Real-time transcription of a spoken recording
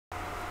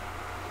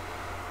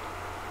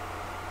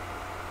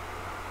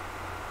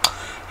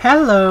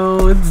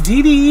Hello, it's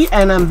DD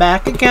and I'm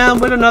back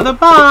again with another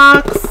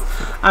box.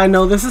 I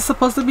know this is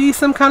supposed to be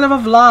some kind of a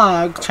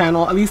vlog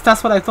channel, at least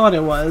that's what I thought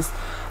it was,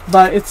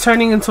 but it's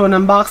turning into an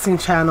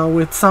unboxing channel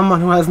with someone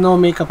who has no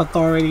makeup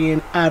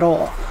authority at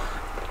all.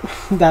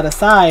 That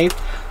aside,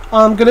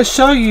 I'm going to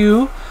show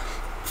you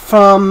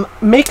from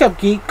MakeUp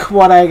Geek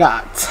what I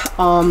got.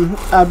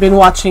 I've been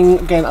watching,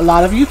 again, a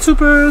lot of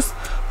YouTubers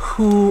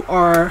who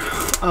are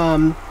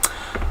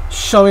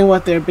showing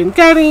what they've been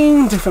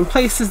getting, different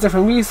places,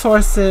 different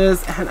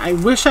resources, and I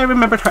wish I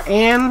remembered her.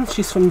 Anne,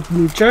 she's from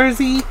New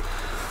Jersey.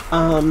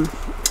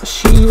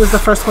 She was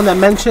the first one that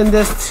mentioned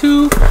this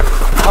too,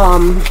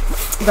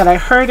 that I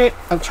heard it.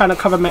 I'm trying to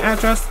cover my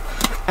address,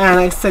 and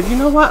I said, you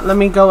know what, let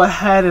me go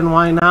ahead and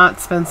why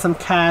not spend some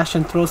cash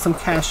and throw some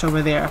cash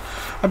over there.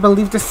 I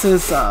believe this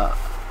is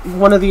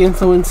one of the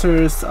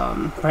influencers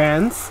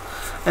brands,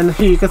 and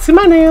here you can see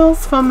my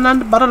nails from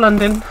Butter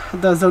London,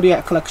 the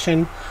Zodiac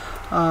collection.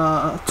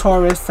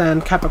 Taurus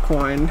and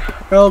Capricorn,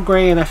 Earl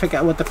Grey, and I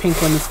forget what the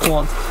pink one is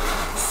called.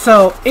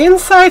 So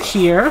inside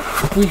here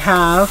we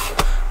have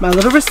my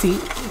little receipt,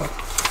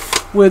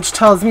 which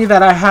tells me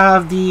that I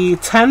have the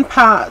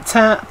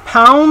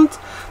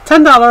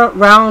 $10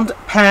 round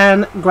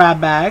pan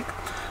grab bag,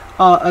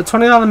 a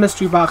 $20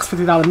 mystery box,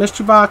 $50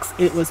 mystery box.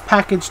 It was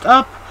packaged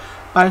up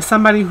by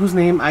somebody whose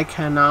name I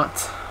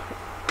cannot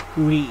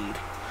read.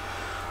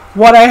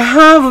 What I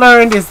have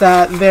learned is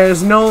that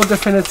there's no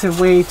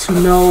definitive way to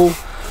know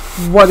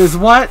what is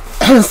what.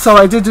 So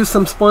I did do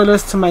some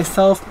spoilers to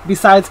myself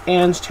besides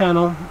Anne's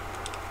channel.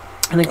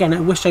 And again, I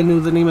wish I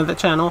knew the name of the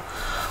channel.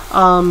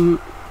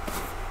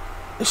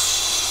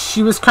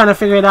 She was trying to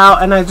figure it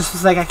out, and I just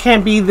was like, I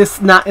can't be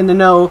this not in the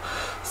know.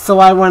 So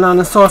I went on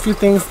and saw a few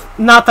things.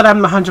 Not that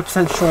I'm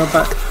 100% sure,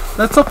 but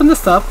let's open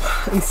this up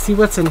and see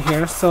what's in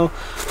here. So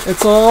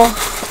it's all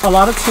a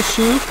lot of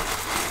tissue.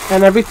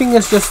 And everything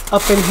is just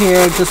up in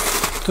here, just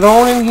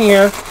thrown in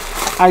here.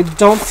 I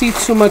don't see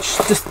too much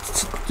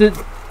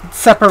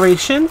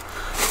separation.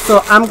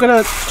 So I'm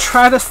going to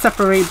try to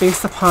separate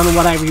based upon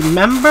what I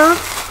remember.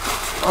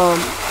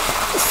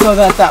 So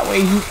that way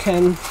you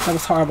can... That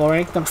was horrible,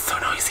 right? That was so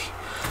noisy.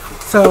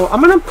 So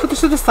I'm going to put this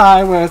to the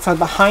side where it's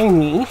behind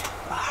me,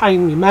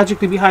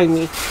 magically behind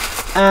me.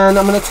 And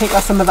I'm going to take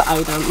out some of the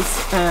items.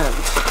 And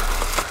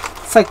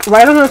it's like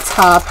right on the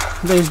top,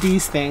 there's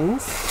these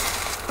things.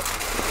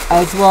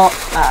 As well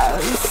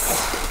as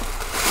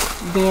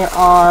there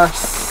are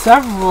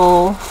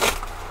several.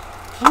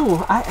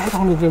 Oh, I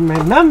don't even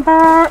remember.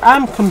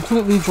 I'm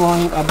completely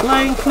drawing a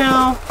blank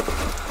now.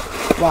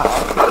 Wow,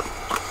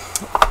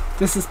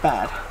 this is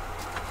bad.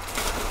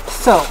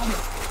 So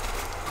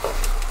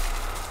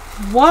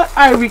what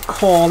I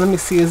recall, let me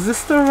see, is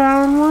this the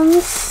round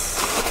ones?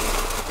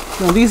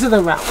 No, these are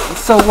the round ones.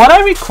 So what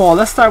I recall,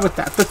 let's start with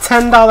that, the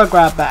 $10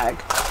 grab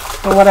bag.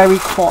 And what I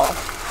recall,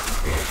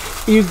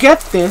 you get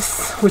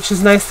this, which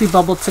is nicely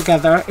bubbled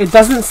together. It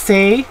doesn't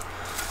say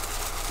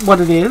what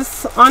it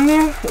is on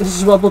there. It's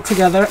just bubbled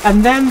together.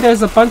 And then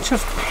there's a bunch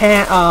of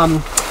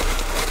pans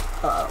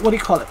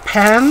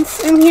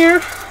in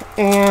here.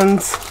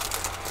 And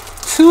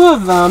two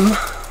of them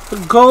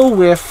go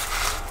with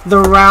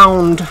the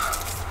round.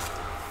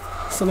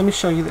 So let me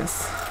show you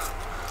this.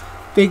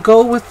 They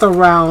go with the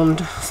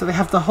round. So they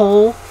have the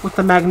hole with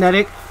the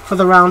magnetic for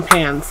the round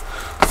pans.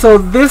 So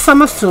this,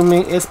 I'm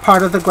assuming, is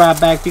part of the grab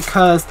bag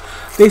because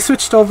they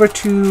switched over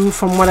to,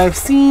 from what I've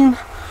seen,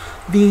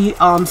 the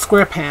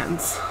square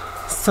pans.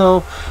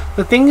 So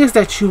the thing is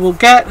that you will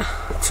get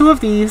two of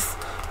these,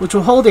 which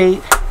will hold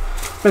 8.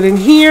 But in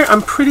here,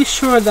 I'm pretty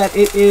sure that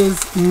it is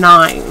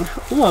 9.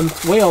 Oh, I'm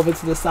way over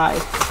to the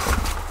side.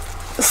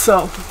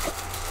 So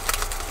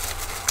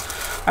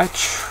I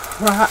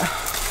try.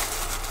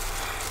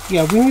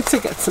 Yeah, we need to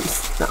get some.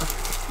 No,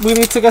 we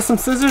need to get some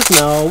scissors.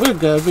 No, we're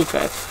good. We're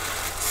good.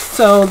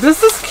 So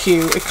this is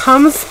cute. It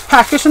comes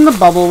packaged in the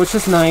bubble, which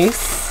is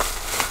nice.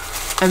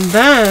 And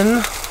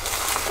then,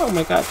 oh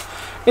my god,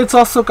 it's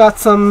also got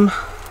some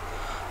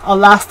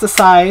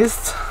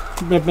elasticized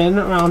ribbon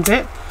around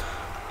it.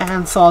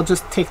 And so I'll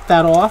just take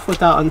that off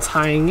without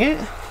untying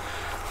it.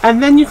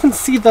 And then you can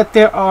see that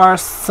there are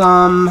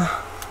some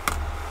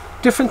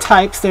different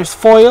types. There's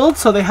foiled,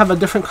 so they have a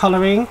different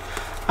coloring.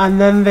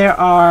 And then there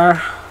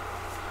are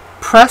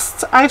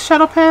pressed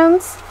eyeshadow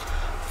pans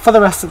for the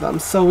rest of them.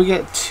 So we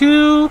get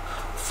 2,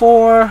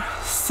 4,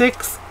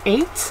 6,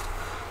 8.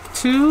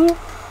 2,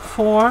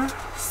 4,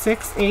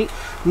 6, 8,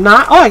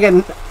 9. Oh, I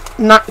get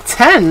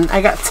 10.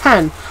 I got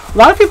 10. A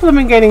lot of people have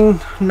been getting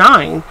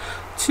 9.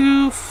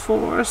 2,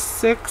 4,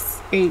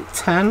 6, 8,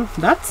 10.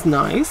 That's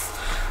nice.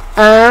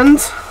 And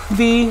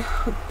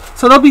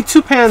so there'll be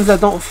 2 pans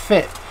that don't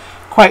fit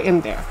quite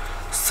in there.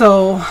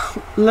 So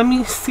let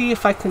me see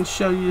if I can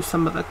show you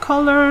some of the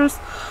colors.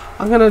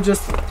 I'm gonna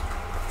just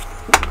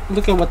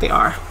look at what they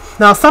are.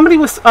 Now somebody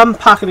was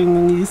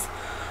pocketing these,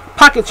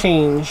 pocket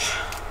change,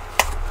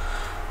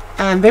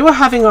 and they were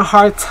having a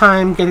hard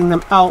time getting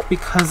them out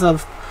because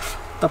of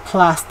the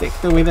plastic,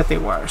 the way that they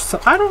were.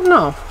 So I don't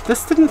know,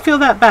 this didn't feel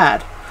that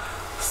bad.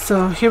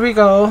 So here we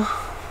go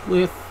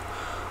with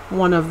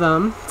one of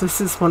them. This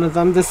is one of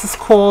them. This is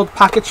called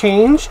Pocket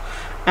Change,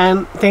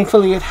 and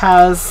thankfully it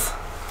has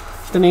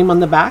the name on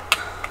the back,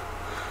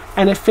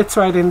 and it fits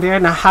right in there.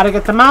 Now how to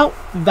get them out,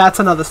 that's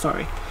another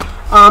story.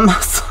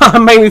 So I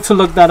might need to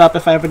look that up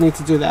if I ever need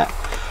to do that.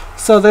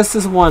 So this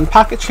is one.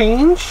 Pocket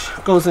Change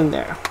goes in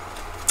there.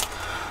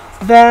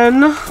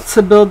 Then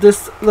to build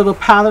this little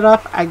palette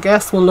up, I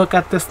guess we'll look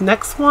at this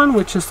next one,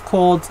 which is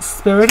called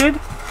Spirited.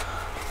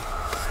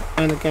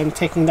 And again,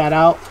 taking that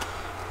out,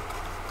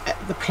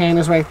 the pan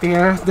is right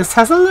there. This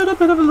has a little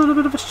bit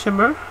of a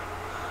shimmer,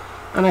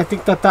 and I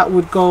think that that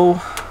would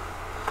go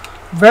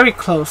very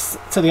close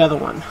to the other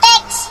one.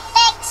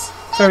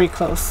 Very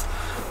close.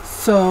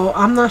 So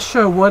I'm not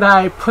sure what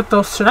I put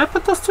those. Should I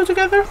put those two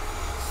together?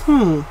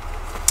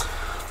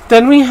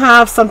 Then we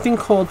have something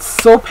called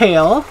So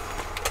Pale.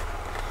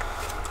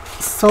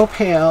 So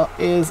Pale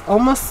is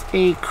almost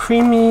a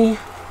creamy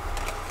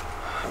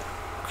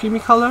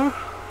color.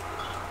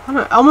 I don't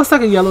know, almost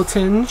like a yellow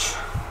tinge.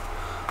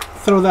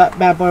 Throw that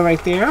bad boy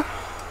right there.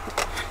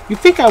 You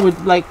think I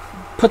would like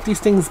put these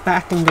things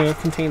back in their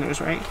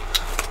containers, right?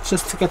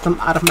 Just to get them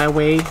out of my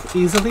way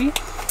easily.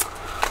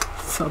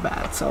 So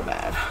bad, so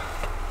bad.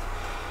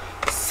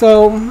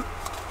 So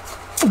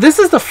this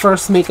is the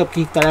first Makeup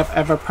Geek that I've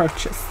ever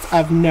purchased.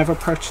 I've never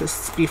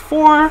purchased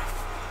before.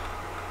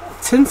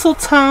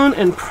 Tinseltown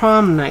and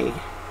Prom Night.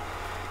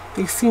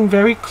 They seem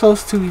very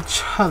close to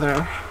each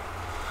other.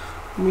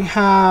 We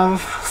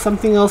have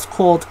something else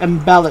called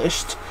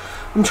Embellished.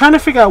 I'm trying to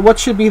figure out what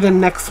should be the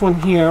next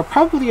one here.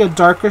 Probably a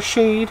darker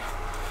shade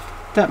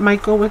that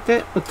might go with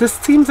it. But this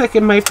seems like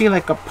it might be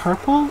like a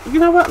purple. You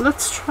know what?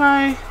 Let's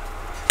try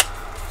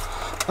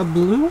a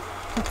blue.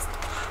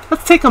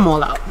 Let's take them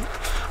all out.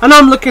 I know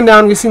I'm looking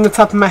down, you see the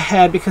top of my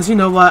head, because you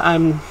know what?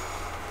 I'm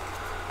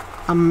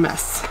a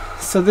mess.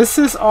 So this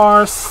is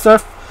our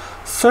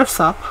Surf's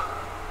Up.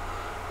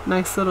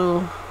 Nice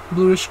little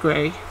bluish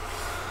gray.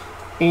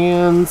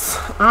 And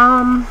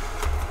I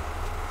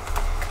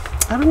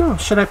don't know,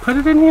 should I put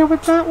it in here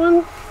with that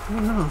one? I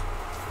don't know.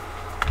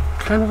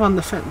 Kind of on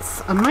the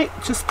fence. I might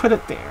just put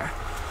it there.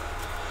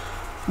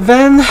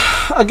 Then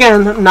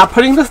again, not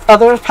putting this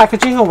other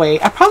packaging away.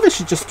 I probably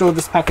should just throw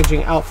this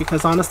packaging out,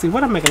 because honestly,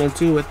 what am I going to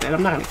do with it?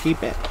 I'm not going to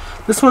keep it.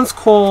 This one's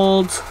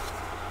called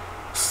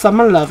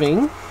Summer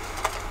Loving.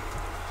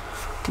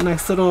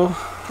 Nice little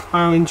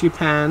orangey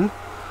pan,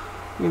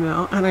 you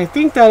know, and I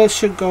think that it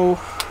should go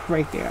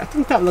right there. I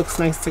think that looks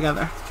nice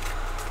together.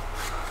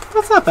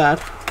 That's not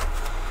bad.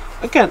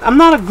 Again, I'm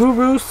not a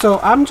guru, so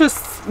I'm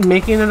just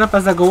making it up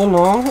as I go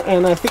along,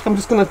 and I think I'm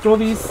just going to throw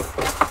these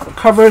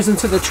covers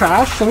into the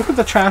trash. So look at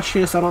the trash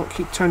here so I don't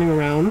keep turning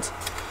around.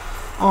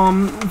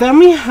 Then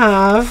we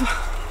have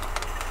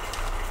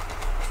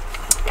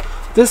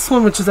this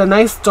one, which is a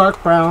nice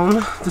dark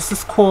brown. This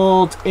is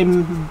called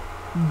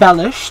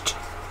Embellished,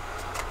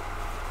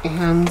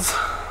 and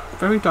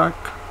very dark,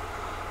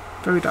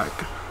 very dark.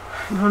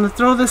 I'm going to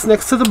throw this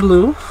next to the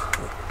blue,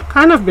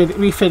 kind of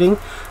refitting.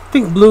 I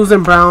think blues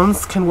and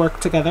browns can work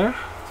together.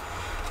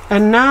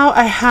 And now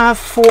I have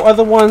 4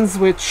 other ones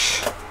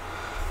which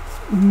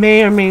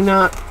may or may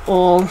not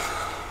all,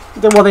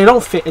 well, they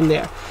don't fit in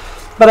there.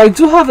 But I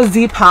do have a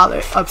Z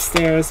palette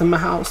upstairs in my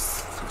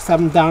house, because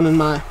I'm down in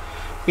my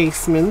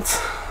basement,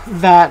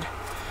 that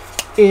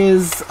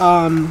is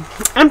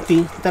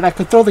empty, that I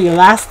could throw the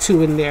last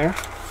 2 in there,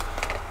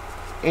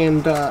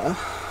 and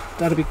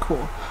that'll be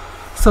cool.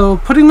 So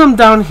putting them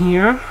down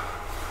here,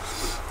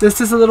 this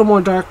is a little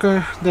more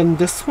darker than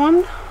this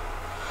one.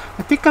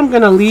 I think I'm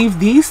gonna leave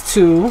these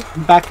 2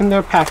 back in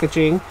their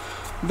packaging.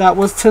 That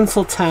was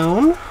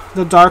Tinseltown,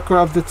 the darker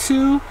of the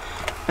 2,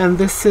 and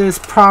this is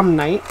Prom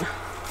Night.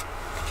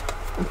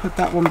 And put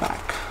that one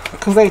back,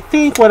 because I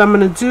think what I'm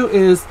gonna do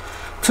is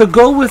to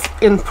go with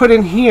and put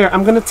in here,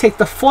 I'm gonna take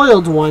the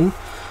foiled one,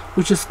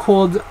 which is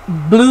called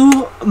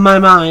Blue My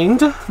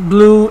Mind.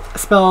 Blue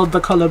spelled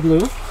the color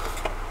blue.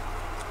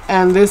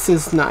 And this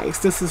is nice.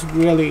 This is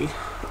really,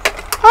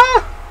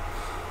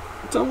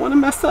 don't want to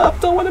mess up.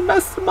 Don't want to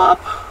mess them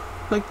up.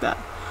 Like that.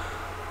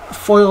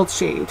 Foiled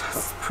shade.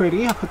 It's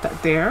pretty. I'll put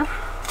that there.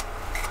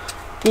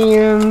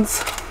 And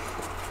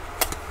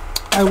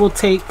I will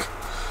take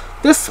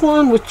this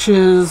one, which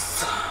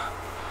is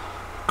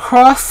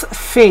Cross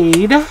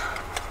Fade.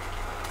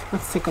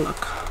 Let's take a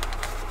look.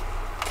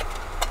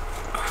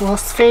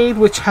 Cross Fade,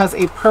 which has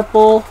a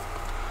purpley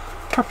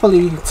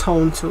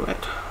tone to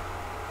it.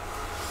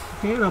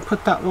 Okay, and I'll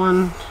put that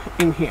one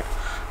in here.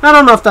 I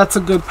don't know if that's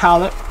a good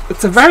palette.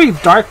 It's a very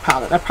dark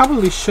palette. I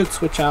probably should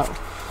switch out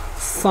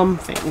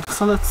something.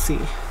 So let's see.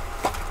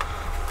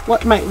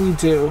 What might we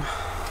do?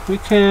 We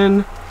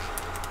can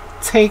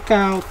take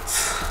out,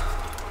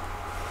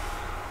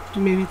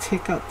 maybe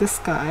take out this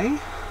guy.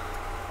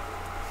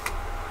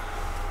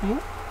 Okay.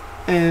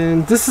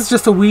 And this is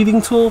just a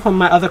weeding tool from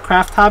my other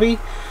craft hobby.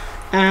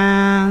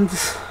 And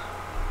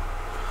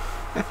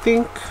I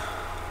think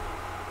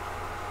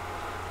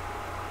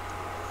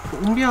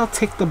maybe I'll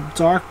take the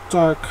dark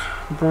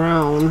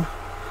brown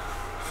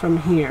from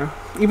here.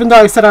 Even though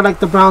I said I like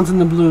the browns and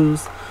the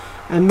blues.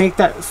 and make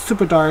that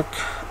super dark,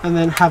 and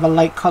then have a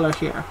light color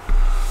here.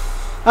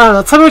 I don't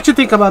know, tell me what you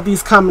think about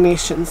these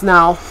combinations.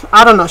 Now,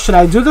 I don't know, should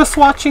I do the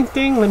swatching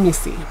thing? Let me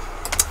see.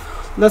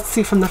 Let's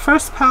see, from the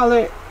first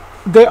palette,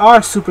 they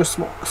are super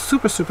small,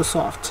 super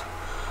soft,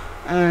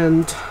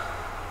 and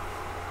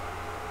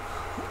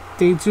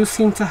they do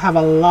seem to have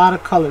a lot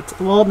of color.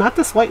 Well, not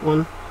this white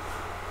one.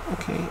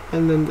 Okay,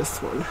 and then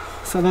this one.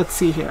 So let's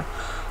see here.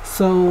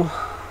 So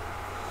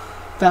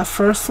that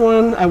first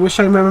one, I wish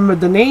I remembered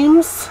the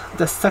names.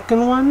 The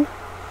second one,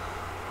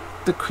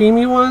 the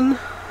creamy one,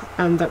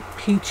 and the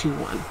peachy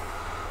one.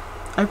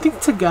 I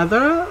think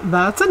together,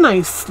 that's a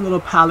nice little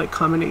palette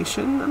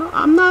combination.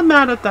 I'm not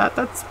mad at that.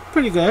 That's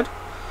pretty good.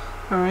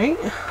 Alright.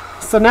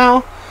 So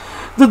now,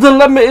 the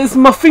dilemma is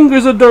my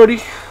fingers are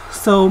dirty.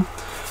 So,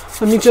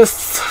 let me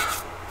just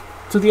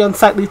do the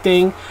unsightly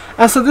thing.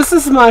 And so this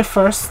is my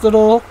first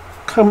little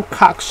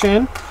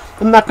concoction.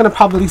 I'm not going to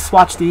probably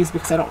swatch these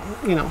because I don't,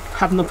 you know,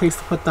 have no place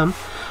to put them.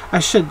 I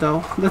should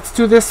though. Let's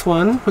do this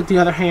one with the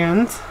other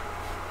hand.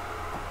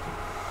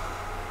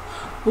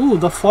 Ooh,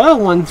 the foil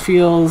one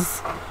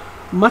feels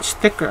much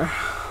thicker.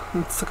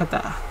 Let's look at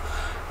that.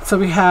 So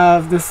we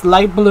have this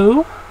light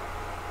blue.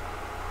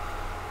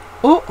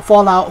 Oh,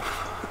 fallout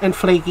and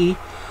flaky.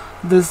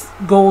 This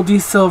goldy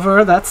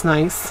silver, that's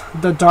nice.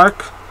 The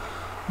dark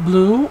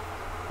blue,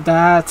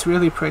 that's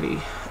really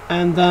pretty.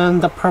 And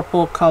then the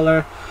purple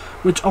color,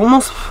 which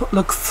almost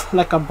looks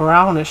like a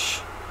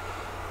brownish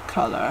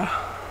color.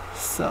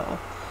 So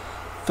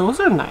those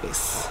are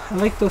nice. I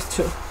like those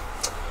too.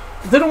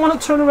 Didn't want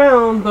to turn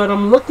around, but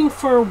I'm looking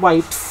for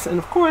wipes, and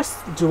of course,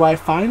 do I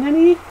find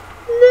any?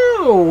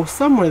 No,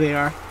 somewhere they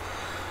are.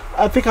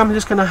 I think I'm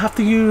just gonna have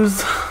to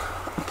use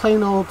a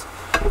plain old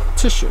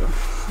tissue.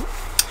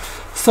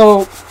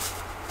 So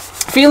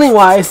feeling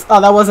wise,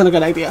 oh, that wasn't a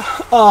good idea.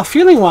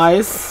 Feeling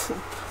wise,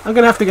 I'm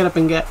gonna have to get up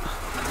and get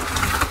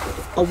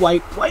a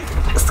white wipe.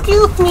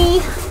 Excuse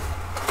me.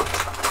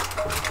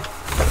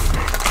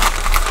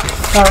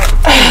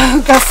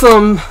 Alright, got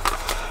some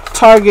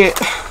Target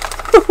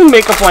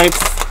makeup wipes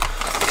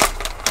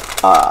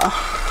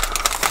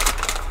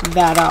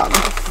that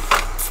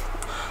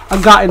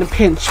I got in a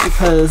pinch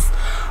because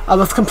I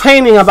was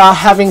complaining about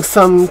having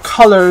some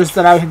colors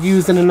that I had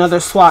used in another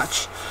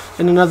swatch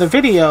in another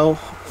video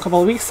a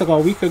couple of weeks ago, a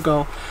week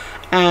ago,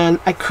 and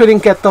I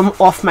couldn't get them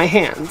off my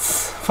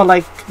hands for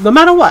like no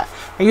matter what.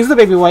 I used the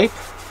baby wipe,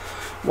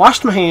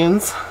 washed my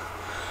hands,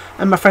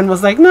 and my friend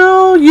was like,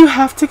 no, you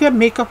have to get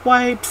makeup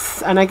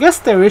wipes. And I guess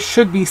there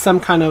should be some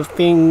kind of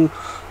thing,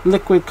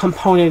 liquid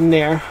component in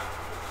there.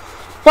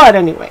 But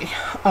anyway,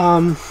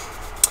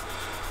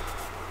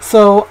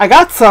 so I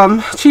got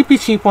some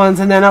cheap ones,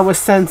 and then I was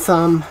sent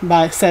some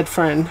by said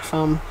friend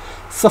from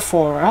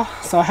Sephora.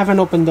 So I haven't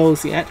opened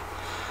those yet.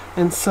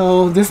 And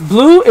so this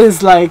blue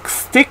is like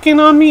sticking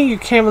on me. You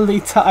can't really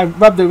tell. I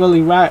rubbed it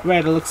really red.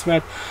 It looks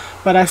red.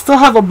 But I still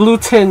have a blue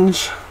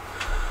tinge.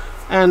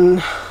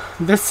 And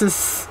this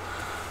is,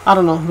 I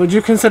don't know, would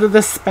you consider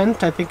this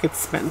spent? I think it's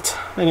spent.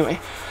 Anyway,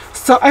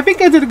 so I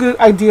think I did a good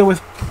idea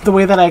with the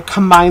way that I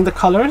combined the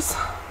colors.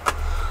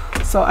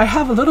 So I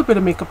have a little bit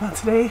of makeup on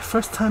today.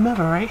 First time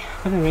ever, right?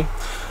 Anyway.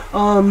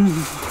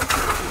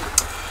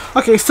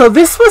 Okay, so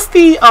this was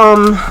the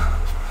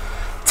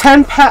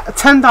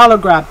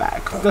 $10 grab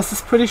bag. This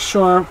is pretty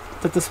sure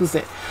that this was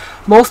it.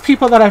 Most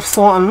people that I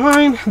saw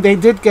online, they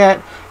did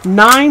get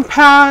 9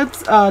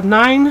 pads,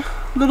 9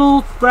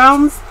 little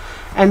browns,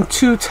 and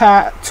two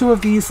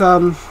of these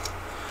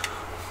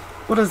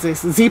what is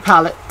this, Z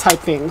palette type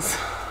things.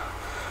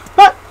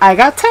 But I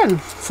got 10,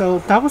 so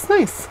that was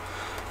nice.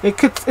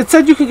 It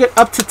said you could get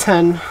up to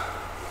 10,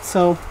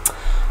 so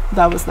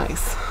that was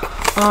nice.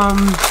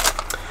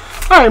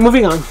 Alright,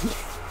 moving on.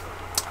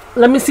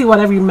 Let me see what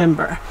I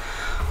remember.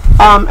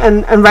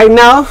 And right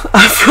now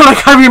I feel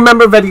like I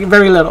remember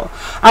very little.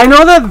 I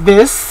know that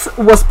this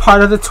was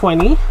part of the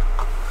 20,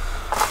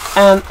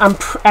 and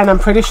I'm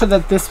pretty sure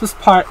that this was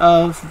part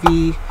of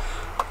the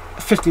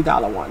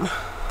 $50 one.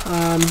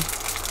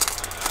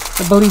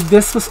 I believe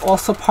this was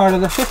also part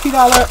of the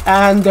 $50,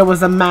 and there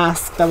was a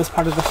mask that was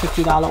part of the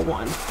 $50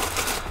 one.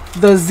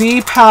 The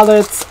Z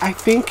palettes I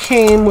think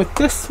came with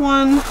this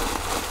one,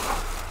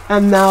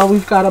 and now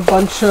we've got a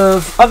bunch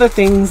of other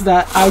things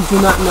that I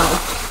do not know.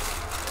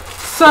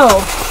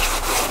 So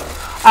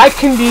I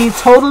can be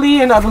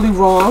totally and utterly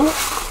wrong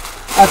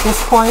at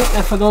this point,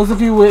 and for those of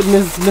you with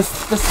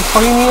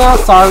misophonia,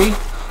 sorry.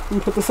 Let me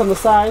put this on the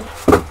side.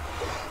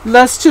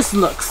 Let's just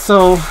look.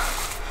 So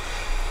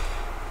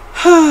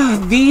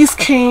these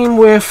came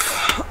with,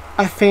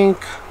 I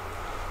think,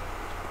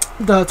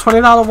 the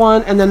 $20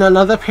 one, and then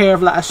another pair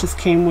of lashes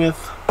came with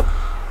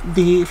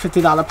the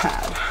 $50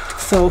 pad.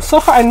 So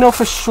far I know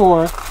for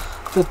sure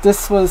that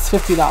this was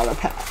 $50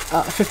 pad,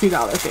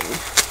 $50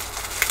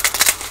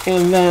 thing.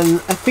 And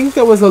then I think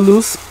there was a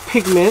loose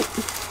pigment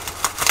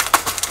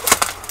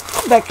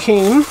that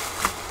came.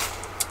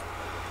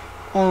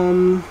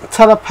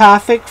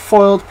 Telepathic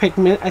foiled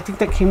pigment. I think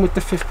that came with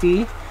the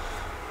 50.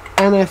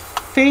 And I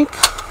think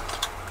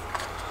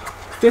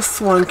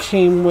this one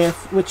came with,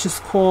 which is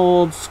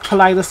called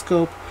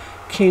Kaleidoscope,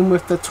 came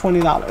with the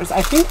 $20.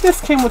 I think this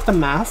came with the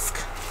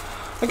mask.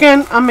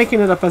 Again, I'm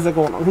making it up as I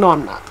go along. No,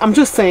 I'm not. I'm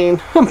just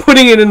saying, I'm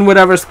putting it in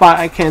whatever spot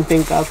I can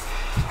think of.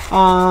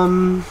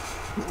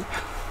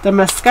 The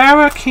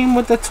mascara came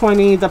with the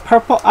 20, the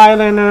purple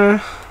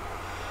eyeliner,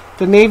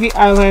 the navy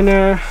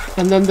eyeliner,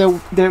 and then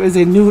there is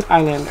a nude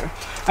eyeliner.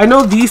 I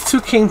know these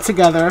two came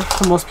together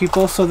for most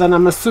people, so then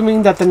I'm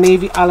assuming that the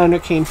navy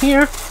eyeliner came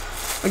here.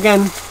 Again,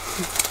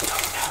 don't know.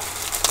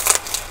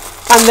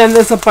 And then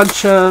there's a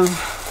bunch of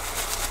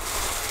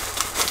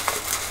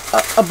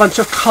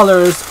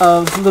colors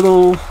of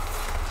little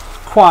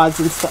quads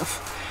and stuff.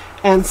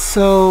 And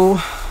so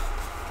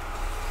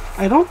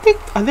I don't think,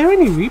 are there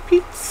any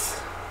repeats?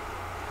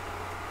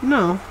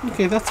 No.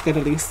 Okay, that's good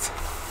at least.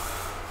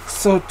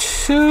 So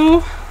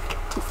 2,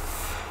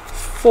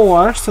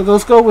 4. So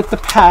those go with the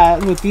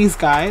pad, with these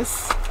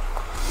guys.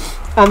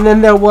 And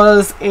then there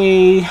was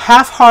a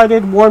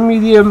half-hearted warm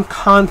medium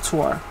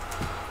contour.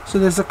 So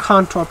there's a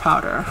contour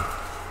powder.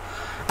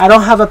 I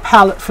don't have a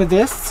palette for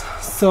this,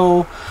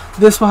 so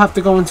this will have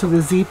to go into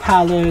the Z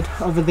palette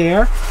over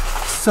there.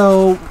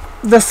 So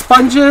the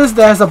sponges,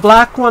 there's a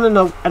black one and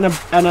a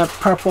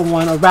purple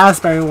one, a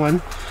raspberry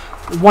one.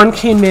 One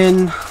came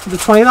in the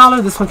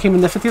 $20, this one came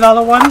in the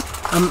 $50 one.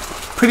 I'm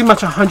pretty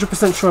much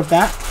 100% sure of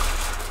that.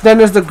 Then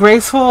there's the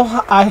graceful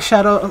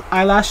eyeshadow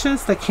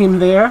eyelashes that came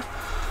there.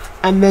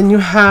 And then you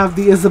have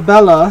the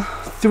Isabella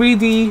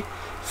 3D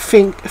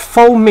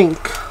faux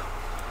mink,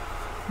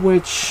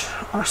 which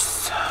are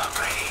so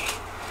pretty.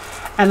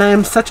 And I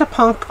am such a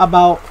punk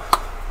about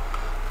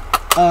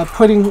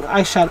putting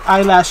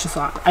eyelashes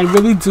on. I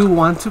really do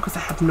want to, because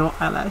I have no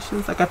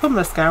eyelashes. Like, I put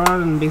mascara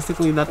on and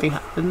basically nothing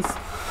happens.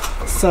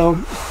 So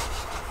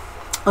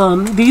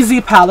these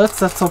Z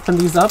palettes, let's open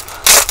these up.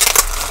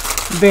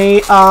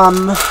 They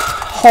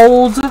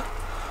hold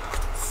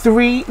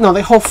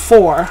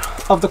 4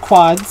 of the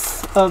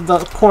quads of the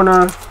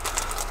square.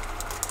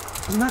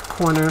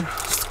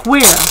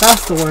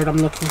 That's the word I'm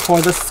looking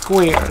for, the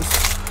squares.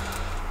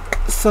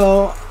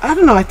 So I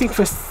don't know, I think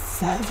for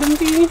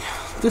 70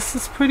 this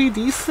is pretty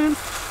decent.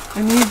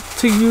 I need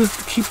to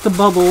keep the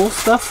bubble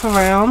stuff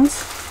around.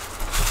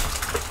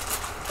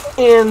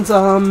 And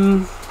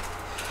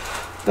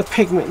the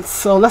pigments.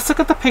 So let's look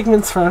at the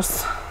pigments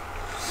first.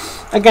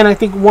 Again, I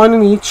think 1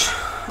 in each.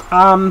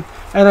 And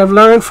I've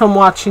learned from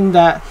watching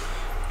that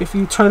if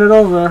you turn it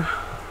over,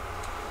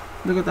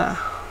 look at that.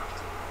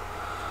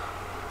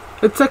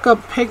 It's like a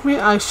pigment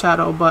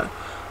eyeshadow, but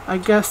I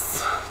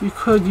guess you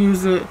could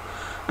use it.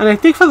 And I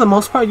think for the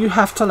most part you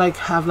have to like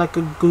have like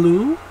a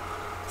glue,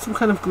 some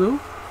kind of glue.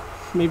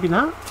 Maybe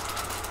not.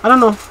 I don't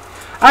know.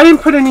 I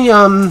didn't put any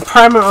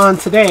primer on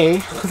today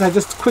because I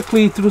just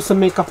quickly threw some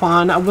makeup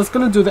on. I was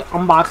going to do the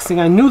unboxing.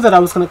 I knew that I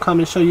was going to come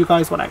and show you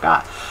guys what I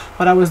got.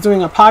 But I was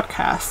doing a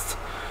podcast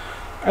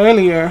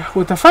earlier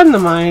with a friend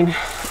of mine,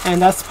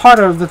 and that's part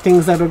of the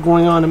things that are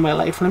going on in my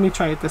life. Let me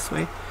try it this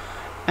way.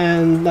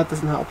 And that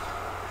doesn't help.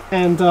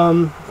 And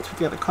put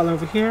the other color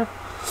over here.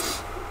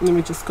 Let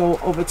me just go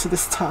over to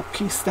this top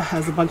piece that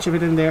has a bunch of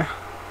it in there.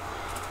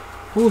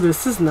 Oh,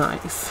 this is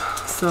nice.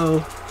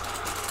 So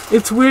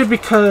it's weird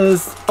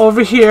because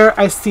over here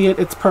I see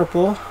it's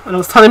purple, and I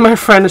was telling my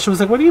friend and she was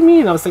like, what do you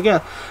mean? I was like,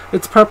 yeah,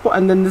 it's purple,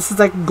 and then this is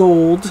like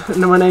gold,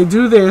 and then when I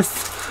do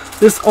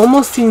this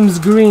almost seems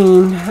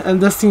green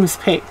and this seems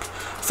pink,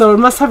 so it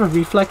must have a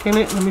reflect in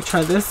it. Let me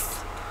try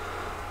this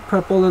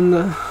purple and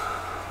the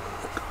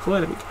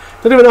what, I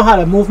don't even know how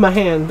to move my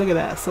hand. Look at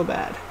that, so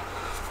bad.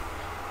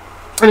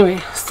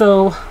 Anyway,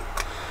 so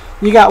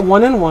you got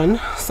 1 and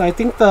 1. So I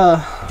think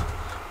the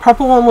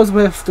purple one was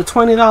with the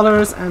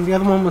 $20 and the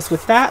other one was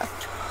with that.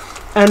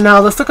 And now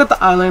let's look at the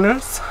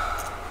eyeliners.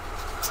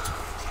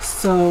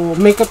 So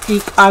MakeUp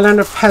Geek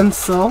eyeliner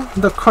pencil.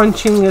 The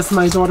crunching is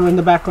my daughter in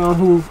the background,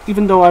 who,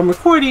 even though I'm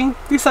recording,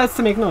 decides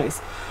to make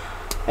noise.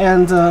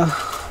 And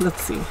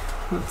let's see.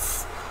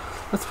 Let's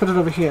put it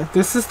over here.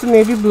 This is the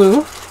navy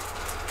blue.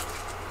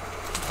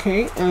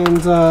 Okay,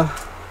 and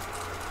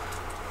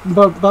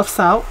buffs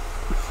out.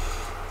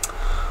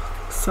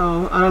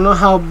 So I don't know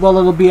how well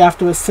it'll be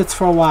after it sits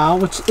for a while,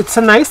 which it's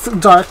a nice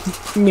dark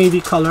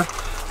navy color.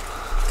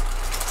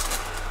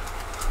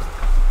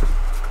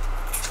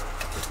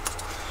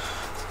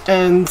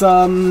 And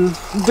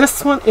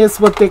this one is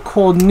what they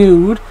call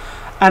nude,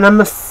 and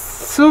I'm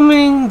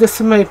assuming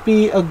this might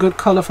be a good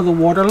color for the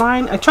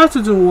waterline. I tried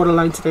to do a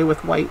waterline today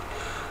with white.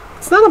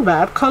 It's not a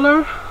bad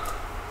color,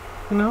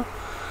 you know.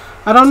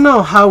 I don't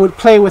know how it would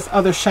play with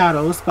other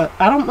shadows, but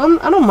I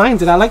don't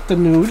mind it. I like the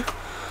nude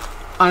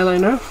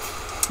eyeliner.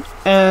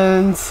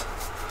 And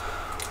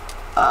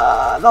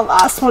the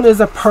last one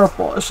is a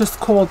purple. It's just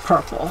called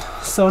purple.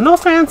 So no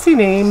fancy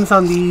names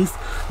on these.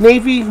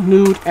 Navy,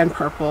 nude, and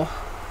purple.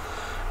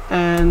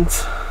 And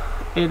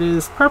it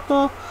is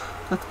purple.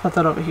 Let's put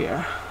that over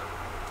here.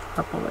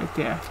 Purple right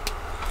there.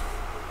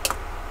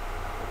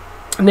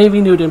 Navy,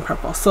 nude, and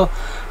purple. So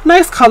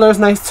nice colors,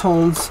 nice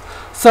tones.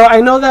 So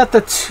I know that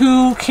the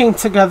two came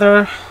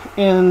together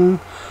in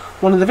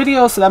one of the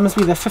videos, so that must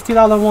be the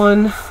 $50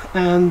 one,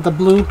 and the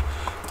blue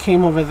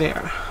came over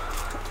there.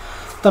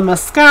 The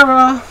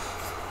mascara,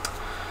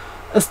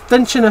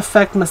 Extension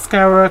Effect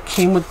mascara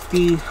came with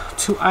the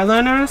 2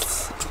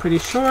 eyeliners, pretty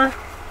sure.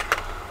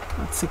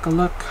 Let's take a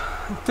look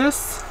at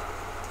this.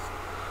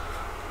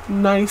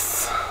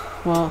 Nice,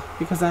 well,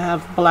 because I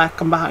have black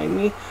behind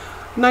me.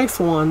 Nice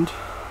wand.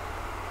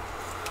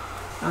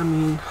 I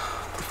mean,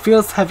 it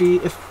feels heavy.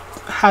 It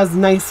has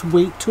nice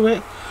weight to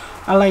it.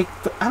 I like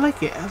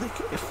it.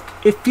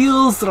 It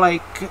feels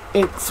like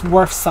it's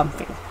worth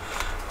something.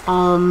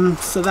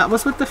 So that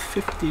was with the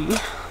 50.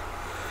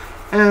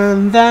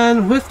 And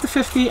then with the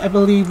 50, I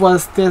believe,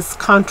 was this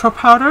contour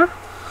powder,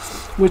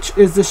 which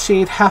is the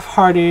shade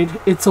Half-Hearted.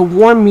 It's a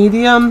warm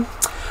medium.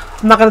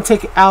 I'm not going to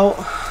take it out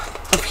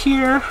of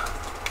here.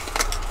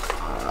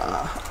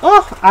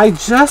 Oh, I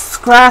just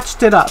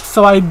scratched it up.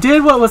 So I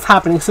did what was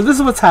happening. So this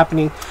is what's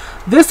happening.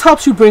 This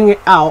helps you bring it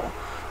out.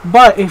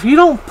 But if you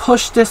don't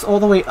push this all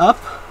the way up,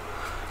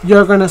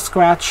 you're going to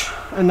scratch.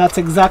 And that's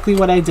exactly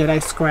what I did. I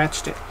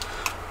scratched it.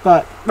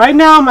 But right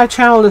now my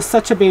channel is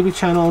such a baby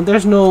channel.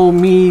 There's no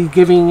me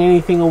giving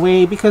anything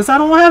away because I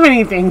don't have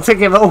anything to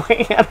give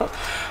away.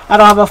 I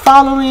don't have a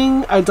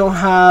following.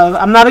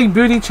 I'm not a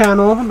beauty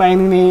channel by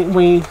any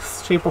way,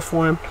 shape or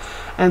form.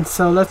 And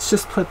so let's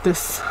just put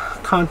this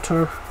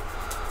contour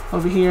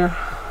over here.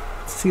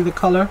 See the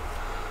color?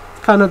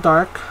 It's kind of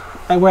dark.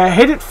 Where I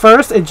hit it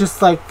first, it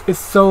just like it's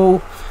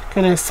so.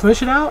 Can I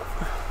smush it out?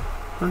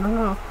 I don't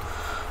know.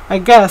 I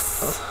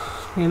guess,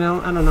 you know,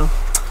 I don't know.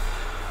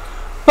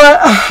 But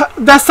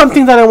that's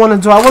something that I want to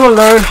do. I want to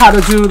learn how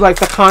to do like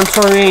the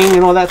contouring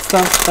and all that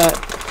stuff. But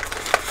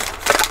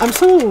I'm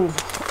so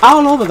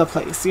all over the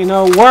place, you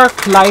know,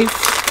 work, life,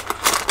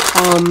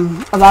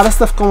 a lot of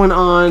stuff going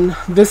on.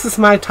 This is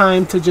my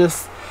time to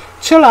just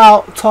chill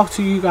out, talk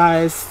to you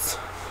guys.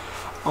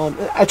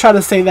 I try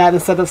to say that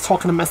instead of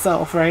talking to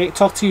myself, right?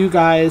 Talk to you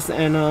guys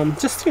and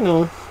just, you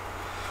know,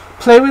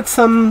 play with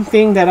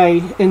something that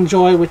I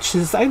enjoy, which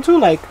is I do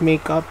like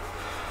makeup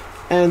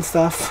and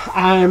stuff.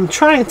 I'm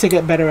trying to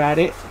get better at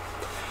it.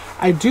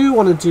 I do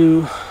want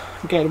to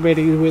get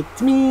ready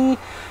with me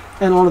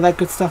and all of that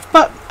good stuff,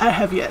 but I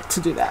have yet to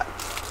do that.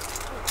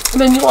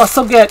 And then you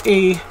also get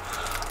a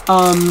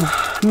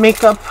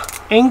makeup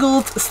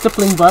angled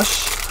stippling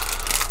brush.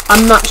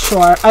 I'm not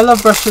sure. I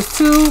love brushes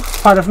too,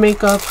 part of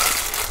makeup.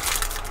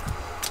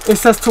 It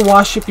says to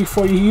wash it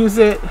before you use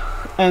it,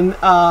 and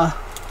I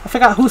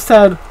forgot who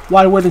said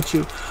why wouldn't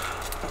you.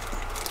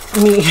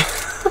 Me.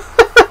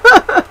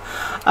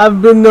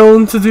 I've been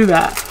known to do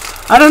that.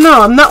 I don't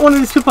know. I'm not one of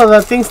these people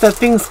that thinks that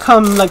things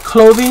come like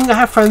clothing. I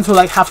have friends who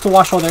like have to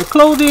wash all their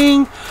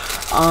clothing.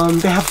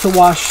 They have to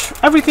wash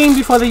everything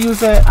before they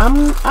use it. I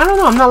don't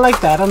know. I'm not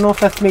like that. I don't know if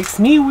that makes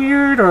me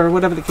weird or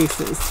whatever the case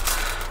is.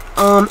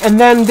 And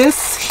then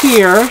this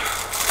here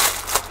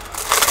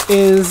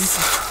is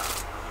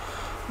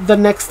the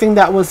next thing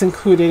that was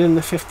included in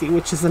the 50,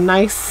 which is a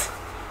nice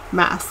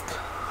mask.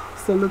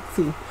 So let's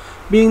see.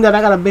 Being that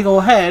I got a big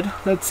old head,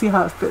 let's see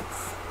how it fits.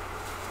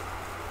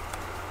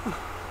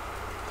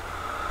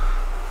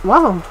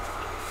 Wow,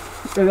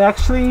 it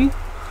actually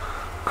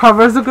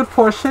covers a good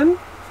portion.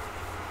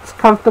 It's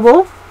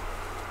comfortable.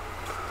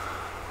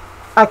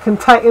 I can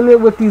tighten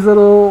it with these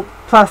little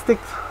plastic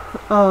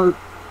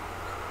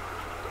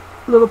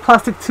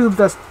tubes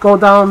that go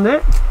down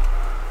it.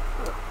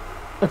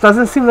 It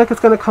doesn't seem like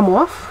it's gonna come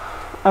off.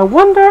 I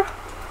wonder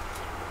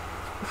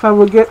if I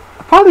would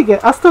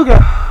I'll still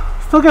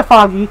get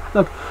foggy.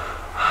 Look.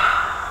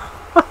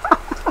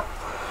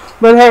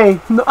 But hey,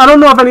 I don't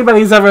know if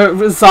anybody's ever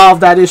resolved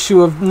that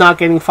issue of not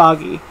getting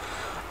foggy.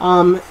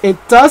 It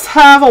does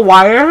have a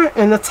wire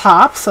in the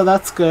top, so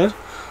that's good.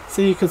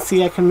 So you can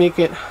see I can make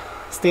it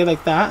stay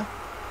like that,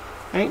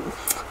 right?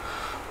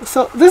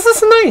 So this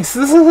is nice.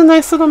 This is a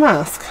nice little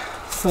mask.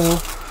 So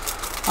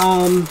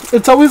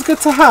it's always good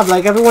to have,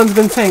 like everyone's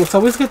been saying, it's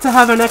always good to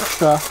have an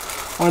extra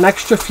or an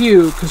extra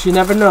few because you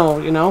never know,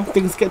 you know,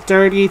 things get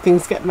dirty,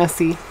 things get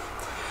messy.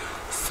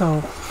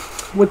 So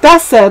with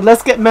that said,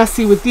 let's get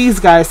messy with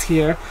these guys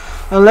here.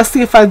 And let's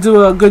see if I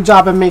do a good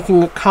job of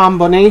making a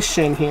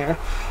combination here.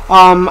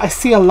 I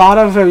see a lot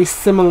of very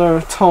similar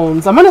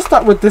tones. I'm going to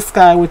start with this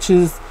guy, which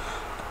is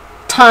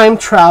Time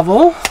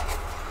Travel.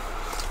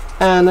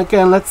 And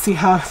again, let's see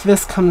how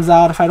this comes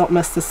out if I don't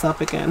mess this up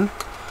again.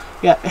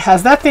 Yeah, it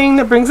has that thing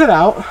that brings it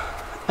out.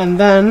 And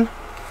then,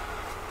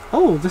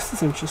 oh, this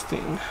is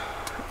interesting.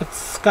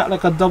 It's got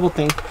like a double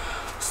thing.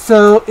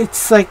 So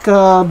it's like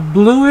a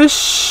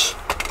bluish...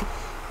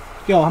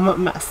 Yo, I'm a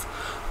mess.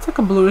 It's like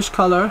a bluish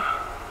color.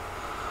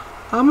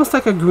 Almost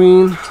like a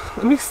green.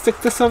 Let me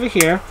stick this over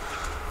here.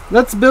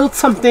 Let's build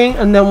something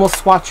and then we'll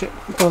swatch it.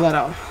 Throw that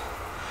out.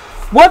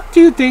 What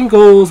do you think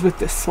goes with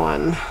this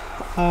one?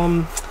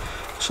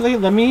 Actually,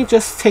 let me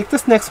just take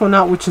this next one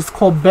out, which is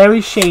called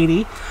Berry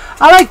Shady.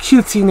 I like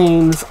cutesy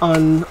names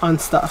on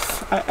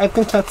stuff. I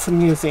think that's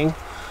amusing.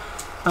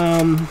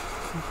 And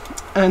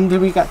then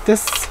we got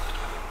this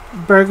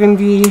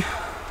burgundy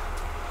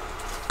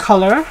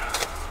color.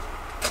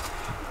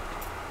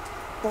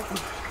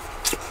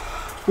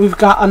 We've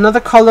got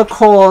another color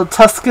called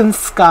Tuscan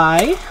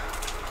Sky,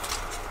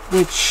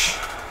 which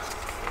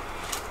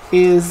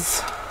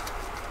is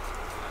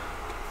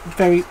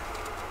very...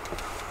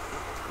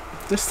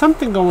 There's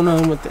something going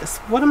on with this.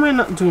 What am I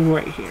not doing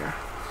right here?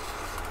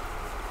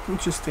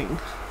 Interesting.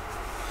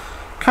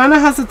 Kind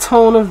of has a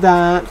tone of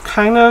that.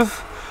 Kind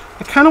of...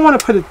 I kind of want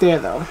to put it there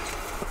though.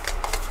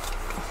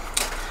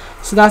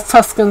 So that's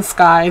Tuscan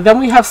Sky. Then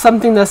we have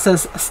something that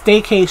says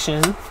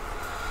Staycation.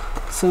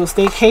 So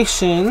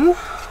Staycation.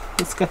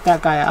 Let's get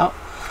that guy out.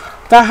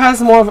 That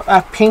has more of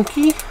a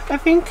pinky, I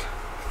think.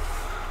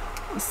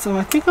 So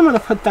I think I'm going to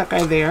put that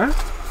guy there.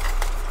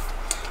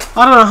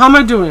 I don't know. How am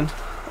I doing?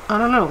 I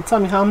don't know. Tell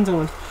me how I'm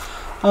doing.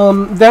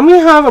 Then we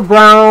have a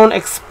brown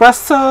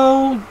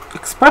espresso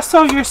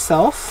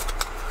yourself.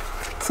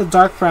 It's a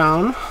dark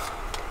brown.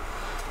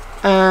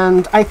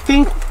 And I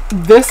think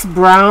this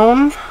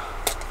brown,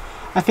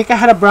 I think I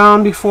had a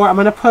brown before. I'm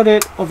going to put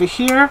it over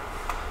here.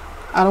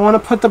 I don't want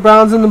to put the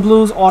browns and the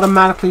blues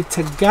automatically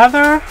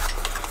together.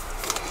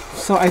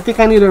 So I think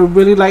I need a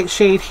really light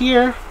shade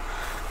here.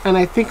 And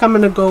I think I'm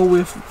going to go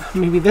with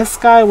maybe this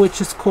guy, which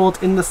is called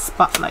In the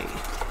Spotlight.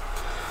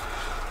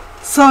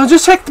 So I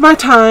just checked my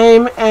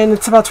time, and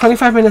it's about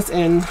 25 minutes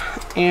in.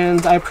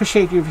 And I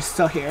appreciate you if you're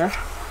still here.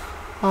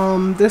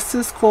 This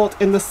is called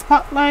In the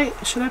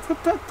Spotlight. Should I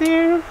put that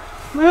there?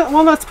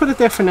 Well, let's put it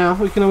there for now.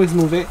 We can always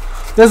move it.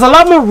 There's a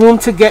lot more room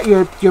to get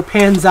your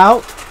pans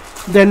out.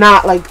 They're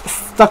not like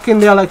stuck in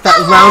there like that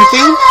round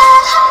thing.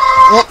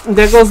 Oh,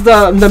 there goes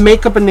the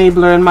makeup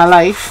enabler in my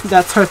life.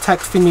 That's her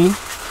texting me.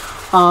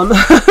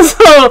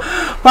 So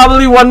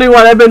probably wondering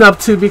what I've been up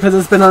to because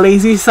it's been a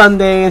lazy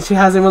Sunday and she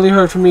hasn't really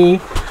heard from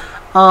me.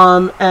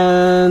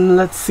 And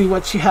let's see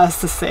what she has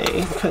to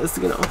say, because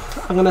you know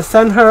I'm gonna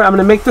send her. I'm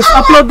gonna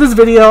upload this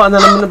video, and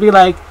then I'm gonna be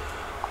like,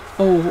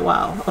 oh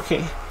wow,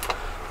 okay.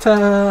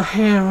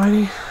 Hey, I'm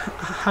ready.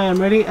 Hi, I'm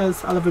ready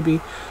as I'll ever be.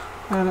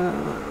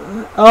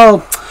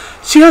 Oh,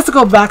 she has to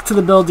go back to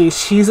the building.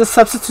 She's a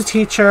substitute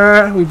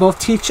teacher. We both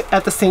teach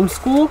at the same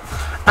school,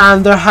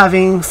 and they're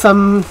having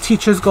some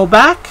teachers go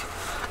back,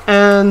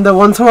 and the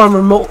ones who are on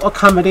remote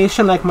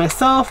accommodation, like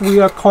myself, we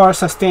of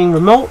course are staying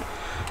remote,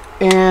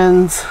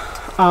 and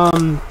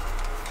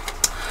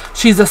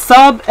she's a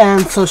sub,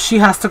 and so she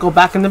has to go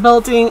back in the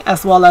building,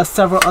 as well as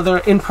several other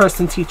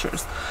in-person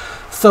teachers.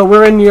 So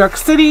we're in New York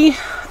City,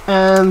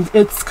 and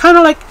it's kind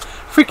of like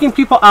freaking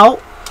people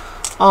out.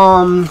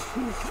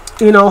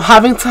 You know,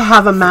 having to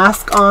have a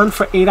mask on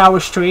for 8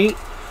 hours straight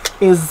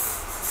is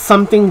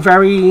something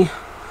very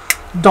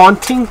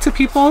daunting to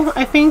people,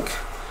 I think.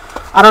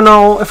 I don't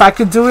know if I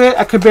could do it.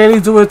 I could barely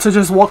do it to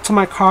just walk to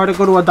my car to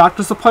go to a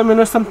doctor's appointment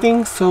or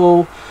something.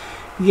 So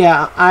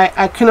yeah,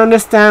 I can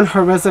understand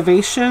her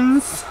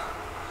reservations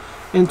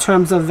in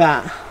terms of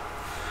that.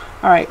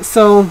 Alright,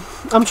 so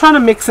I'm trying to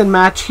mix and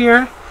match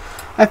here.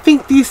 I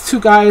think these two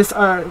guys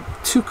are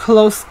too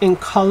close in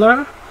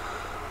color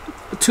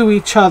to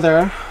each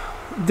other.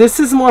 This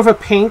is more of a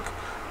pink.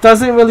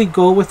 Doesn't really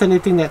go with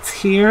anything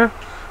that's here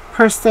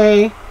per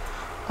se.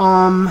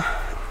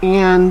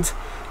 And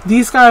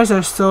these guys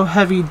are so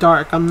heavy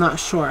dark. I'm not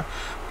sure.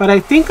 But I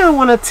think I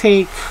want to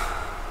take...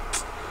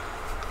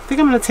 I think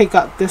I'm going to take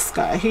out this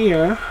guy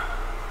here.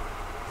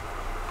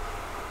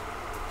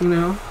 You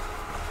know.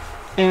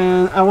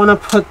 And I want to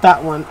put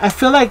that one. I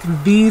feel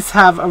like these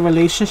have a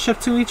relationship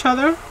to each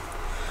other.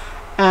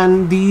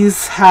 And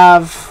these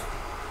have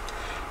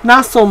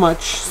not so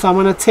much. So I'm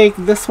going to take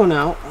this one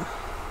out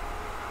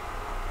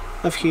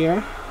of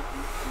here.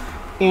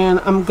 And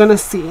I'm going to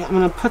see. I'm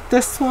going to put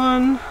this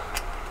one.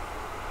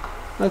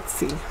 Let's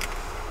see.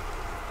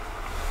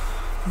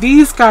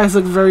 These guys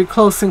look very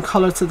close in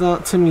color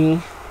to me.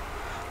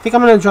 I think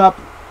I'm going to drop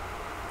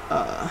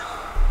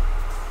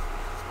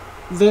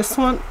this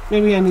one.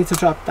 Maybe I need to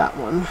drop that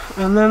one.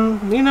 And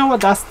then, you know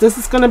what, this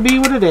is going to be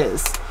what it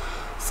is.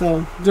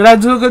 So, did I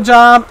do a good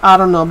job? I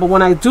don't know. But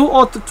when I do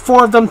all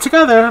four of them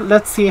together,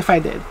 let's see if I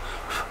did.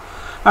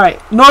 Alright,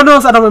 Lord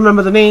knows I don't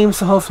remember the names,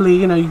 so hopefully,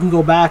 you know, you can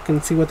go back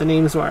and see what the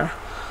names were.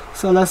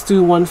 So let's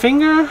do 1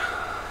 finger,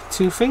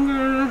 2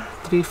 finger,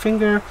 3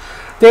 finger.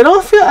 They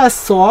don't feel as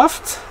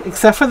soft,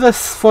 except for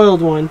this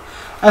foiled one,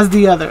 as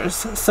the others.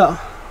 So,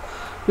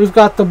 we've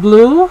got the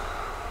blue.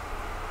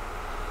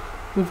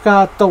 We've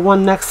got the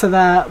one next to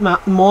that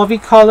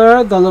mauvey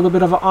color, the little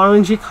bit of an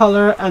orangey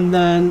color, and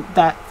then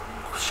that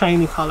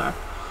shiny color.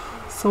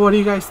 So what do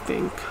you guys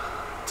think?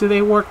 Do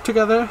they work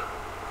together?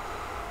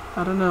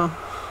 I don't know.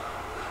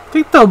 I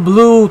think the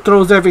blue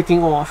throws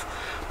everything off.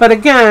 But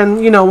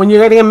again, you know, when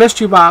you're getting a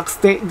mystery box,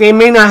 they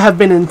may not have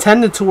been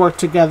intended to work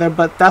together,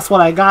 but that's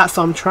what I got,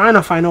 so I'm trying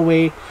to find a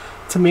way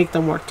to make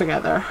them work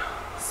together.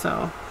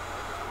 So,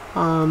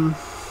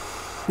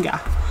 yeah.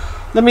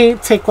 Let me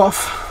take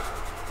off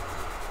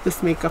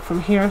this makeup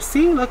from here.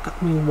 See, look,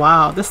 I mean,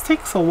 wow, this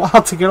takes a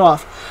while to get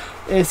off.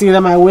 It's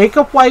either my wake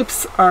up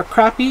wipes are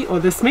crappy or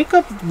this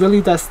makeup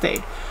really does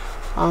stay.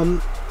 Wow.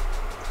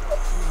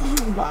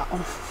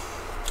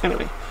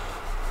 Anyway,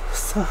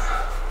 so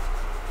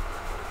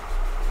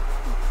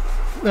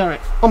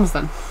alright, almost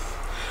done.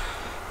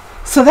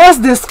 So that's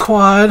this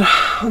quad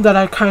that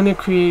I kind of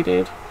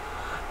created,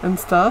 and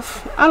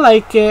stuff. I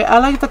like it. I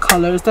like the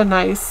colors. They're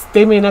nice.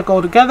 They may not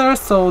go together,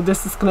 so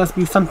this is going to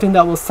be something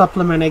that will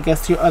supplement, I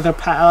guess, your other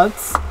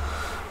palettes.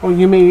 Or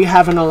you may be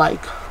having to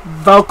like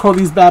Velcro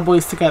these bad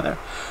boys together.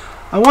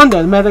 I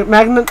wonder,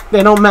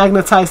 they don't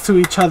magnetize to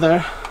each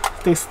other.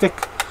 They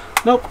stick.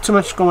 Nope, too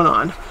much going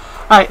on.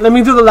 Alright, let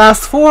me do the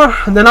last 4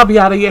 and then I'll be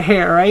out of your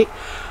hair, right?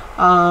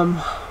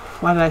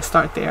 Why did I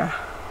start there?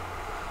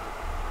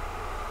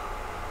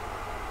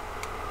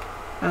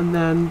 And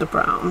then the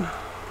brown.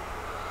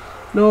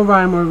 No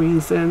rhyme or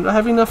reason. Do I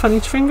have enough on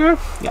each finger?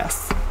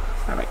 Yes.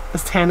 Alright,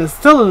 this hand is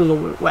still a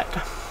little wet.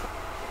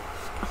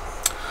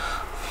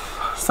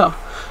 So,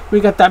 we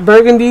got that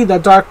burgundy,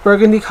 that dark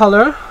burgundy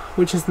color,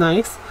 which is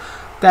nice.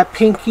 That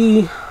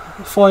pinky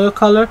foil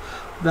color,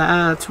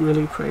 that's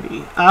really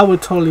pretty. I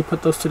would totally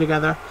put those two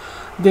together.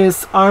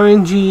 This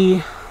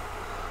orangey,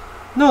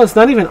 no, it's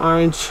not even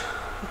orange.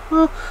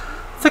 Well,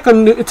 it's like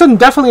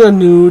definitely a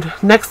nude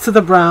next to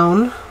the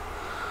brown.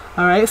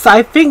 Alright, so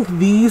I think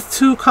these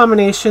two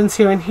combinations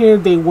here and here,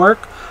 they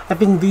work. I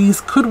think these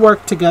could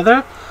work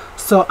together.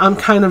 So I'm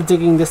kind of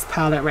digging this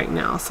palette right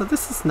now. So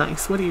this is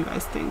nice. What do you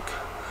guys think?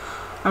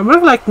 I'm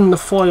really liking the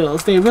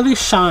foils. They really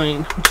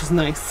shine, which is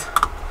nice.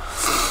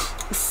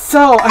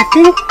 So I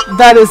think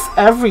that is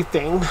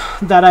everything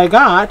that I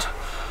got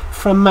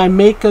from my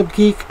MakeUp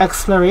Geek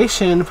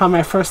exploration from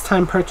my first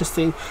time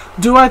purchasing.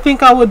 Do I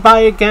think I would buy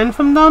again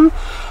from them?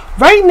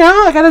 Right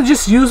now, I gotta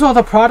just use all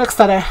the products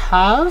that I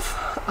have.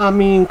 I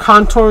mean,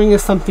 contouring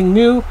is something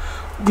new.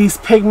 These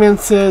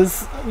pigments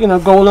is, you know,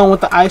 go along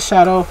with the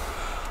eyeshadow.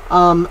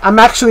 I'm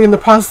actually in the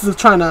process of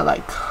trying to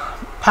like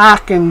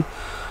pack and,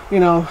 you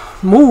know,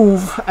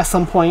 move at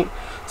some point.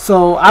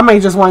 So I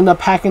might just wind up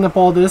packing up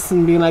all this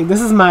and being like,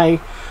 this is my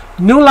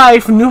new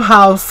life, new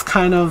house,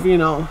 kind of, you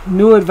know,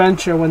 new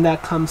adventure when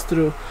that comes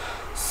through.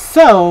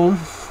 So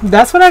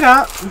that's what I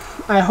got.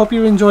 I hope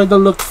you enjoyed the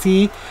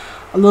look-see,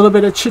 a little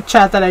bit of chit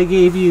chat that I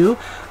gave you,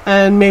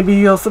 and maybe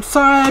you'll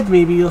subscribe,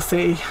 maybe you'll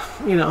say,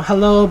 you know,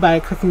 hello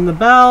by clicking the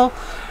bell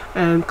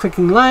and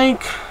clicking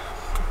like.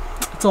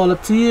 It's all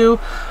up to you.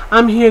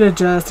 I'm here to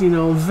just, you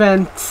know,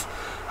 vent,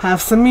 have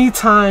some me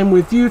time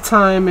with you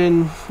time,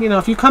 and, you know,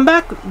 if you come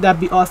back, that'd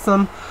be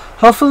awesome.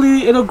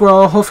 Hopefully it'll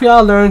grow. Hopefully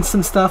I'll learn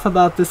some stuff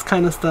about this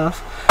kind of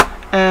stuff,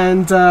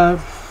 and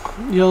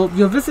you'll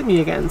visit me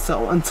again.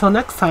 So until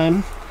next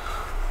time,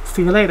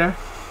 see you later.